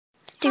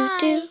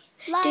Hi,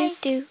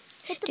 like,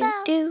 hit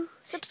the bell,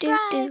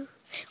 subscribe.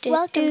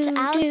 Welcome to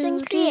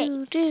Allison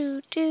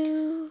Creates.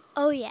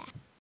 Oh yeah.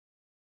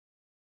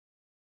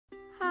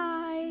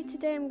 Hi,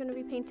 today I'm going to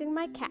be painting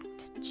my cat,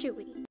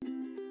 Chewy.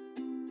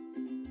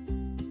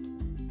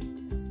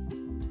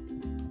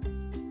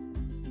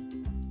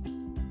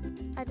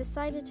 I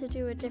decided to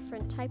do a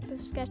different type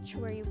of sketch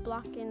where you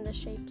block in the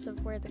shapes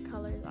of where the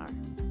colors are.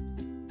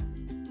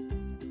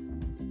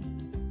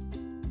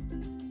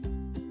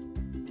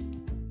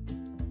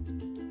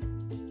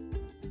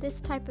 This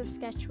type of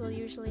sketch will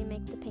usually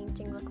make the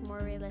painting look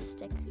more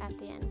realistic at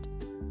the end.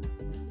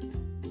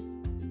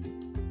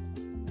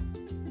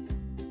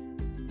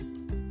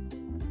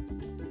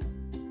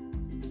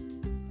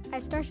 I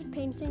started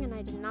painting and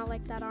I did not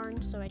like that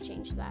orange, so I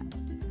changed that.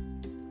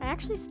 I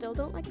actually still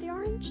don't like the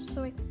orange,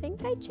 so I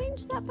think I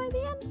changed that by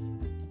the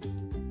end.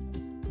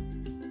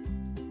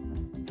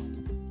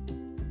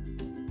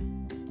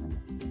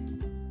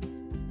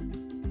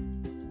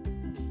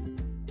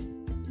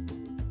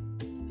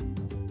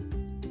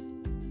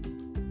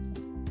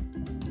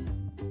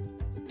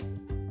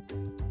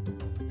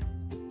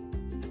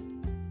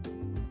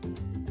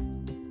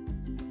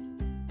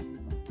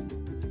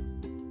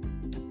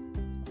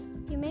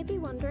 You may be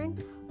wondering,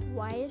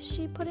 why is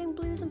she putting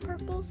blues and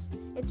purples?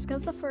 It's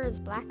because the fur is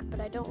black, but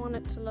I don't want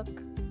it to look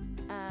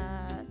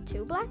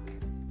too black.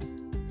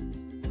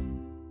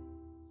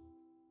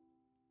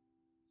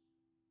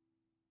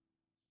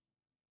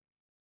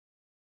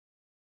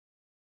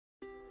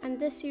 And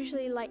this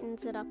usually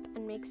lightens it up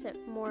and makes it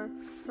more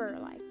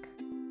fur-like.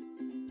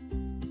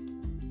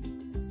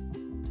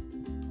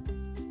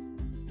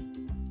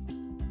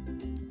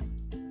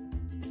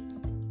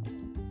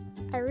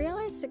 I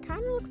realized it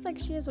kind of looks like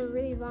she has a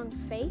really long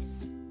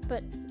face,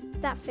 but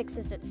that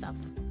fixes itself.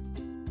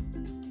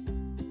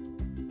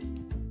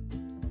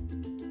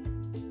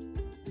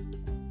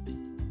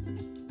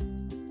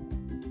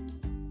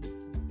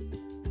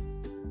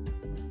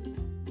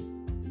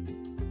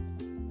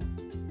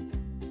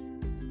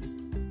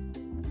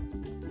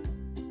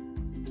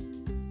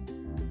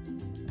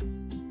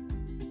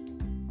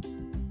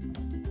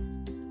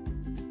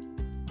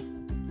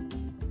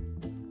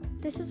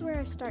 This is where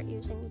I start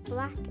using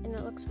black and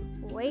it looks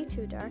way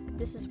too dark.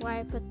 This is why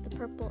I put the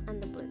purple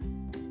and the blue.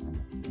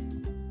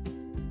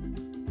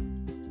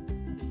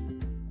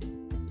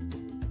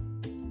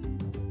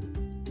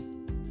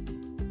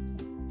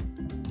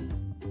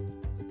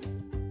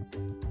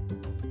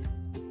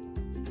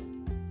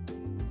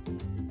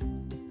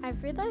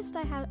 I've realized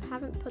I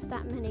haven't put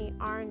that many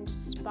orange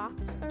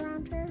spots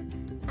around her,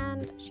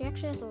 and she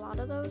actually has a lot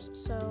of those,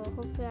 so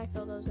hopefully I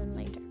fill those in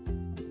later.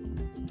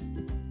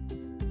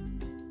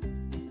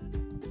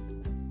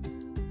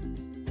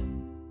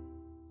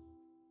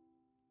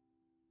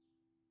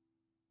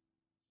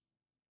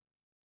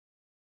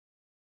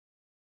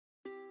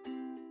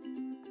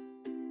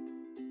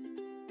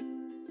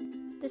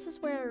 This is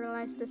where I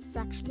realized this is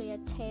actually a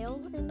tail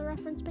in the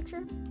reference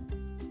picture.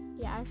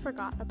 Yeah, I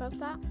forgot about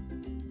that.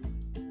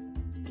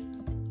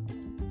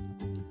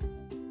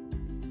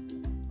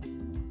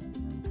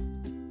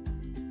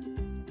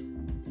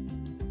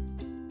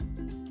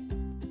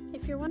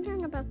 If you're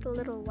wondering about the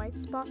little white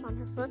spot on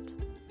her foot,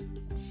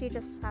 she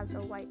just has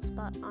a white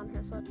spot on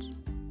her foot.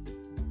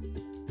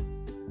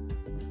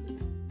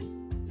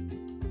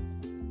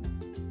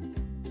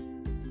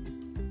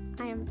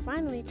 I am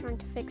finally trying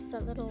to fix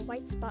the little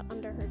white spot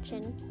under her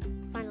chin,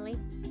 finally.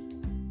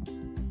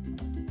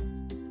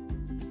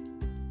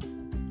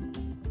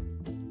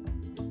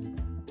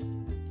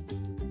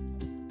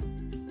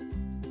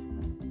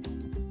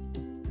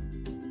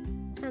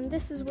 And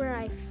this is where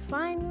I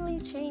finally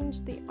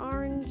changed the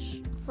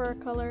orange fur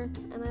color,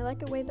 and I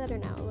like it way better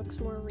now. It looks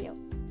more real.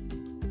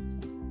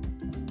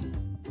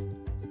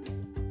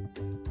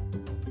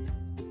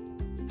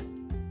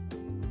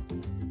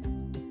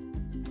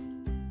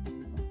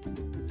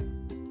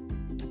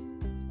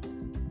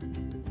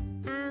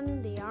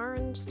 And the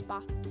orange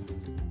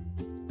spots.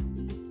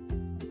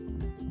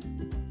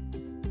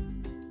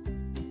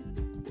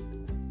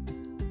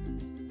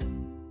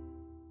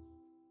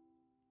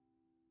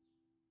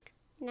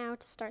 Now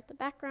to start the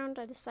background,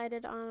 I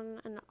decided on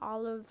an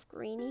olive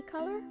greeny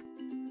color.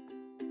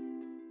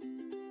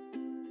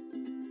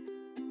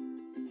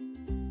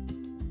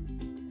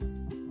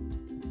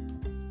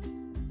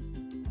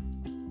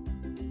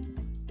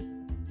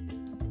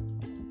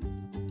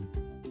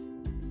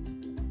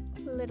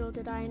 Little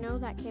did I know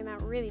that came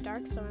out really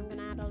dark, so I'm going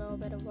to add a little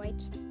bit of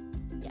white.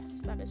 Yes,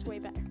 that is way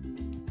better.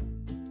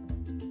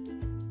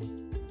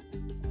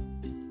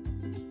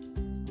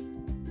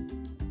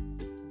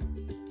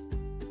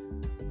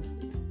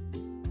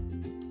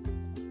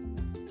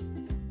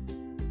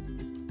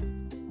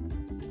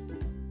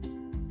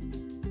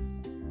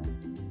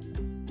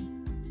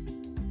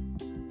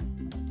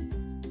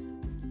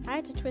 I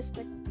had to twist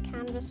the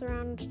canvas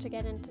around to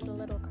get into the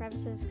little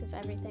crevices because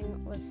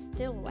everything was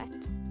still wet.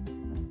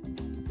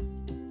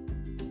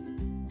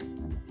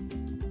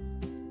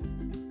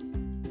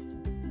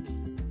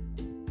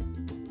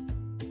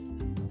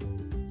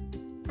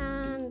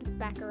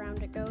 back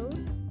around it goes.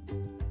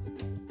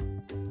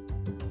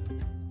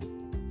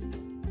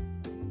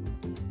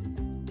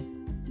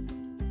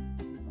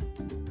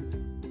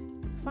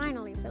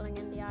 Finally filling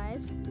in the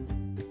eyes.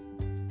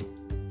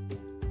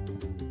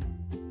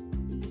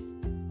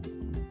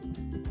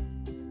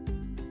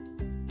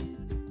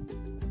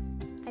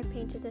 I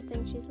painted the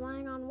thing she's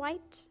lying on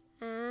white,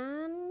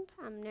 and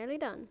I'm nearly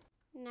done.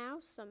 Now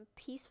some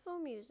peaceful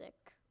music.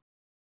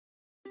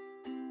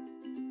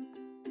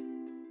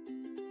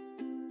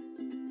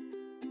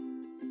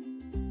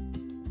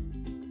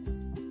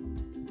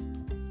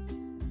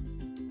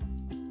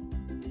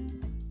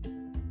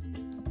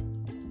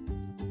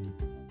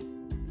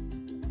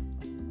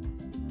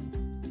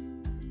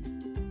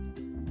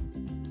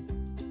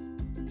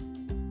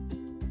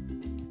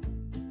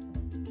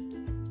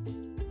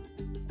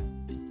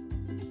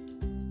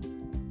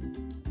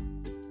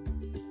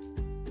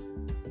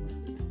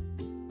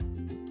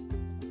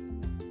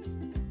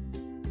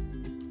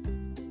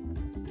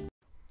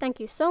 Thank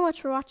you so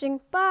much for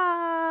watching.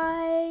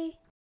 Bye!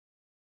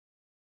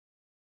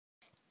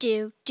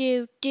 Do,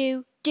 do,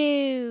 do,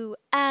 do.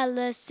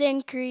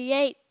 Allison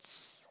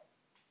creates.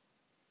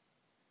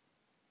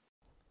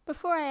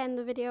 Before I end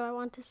the video, I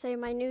want to say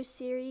my new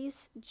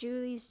series,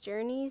 Julie's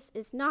Journeys,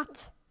 is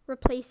not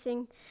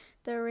replacing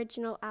the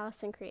original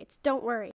Allison Creates. Don't worry.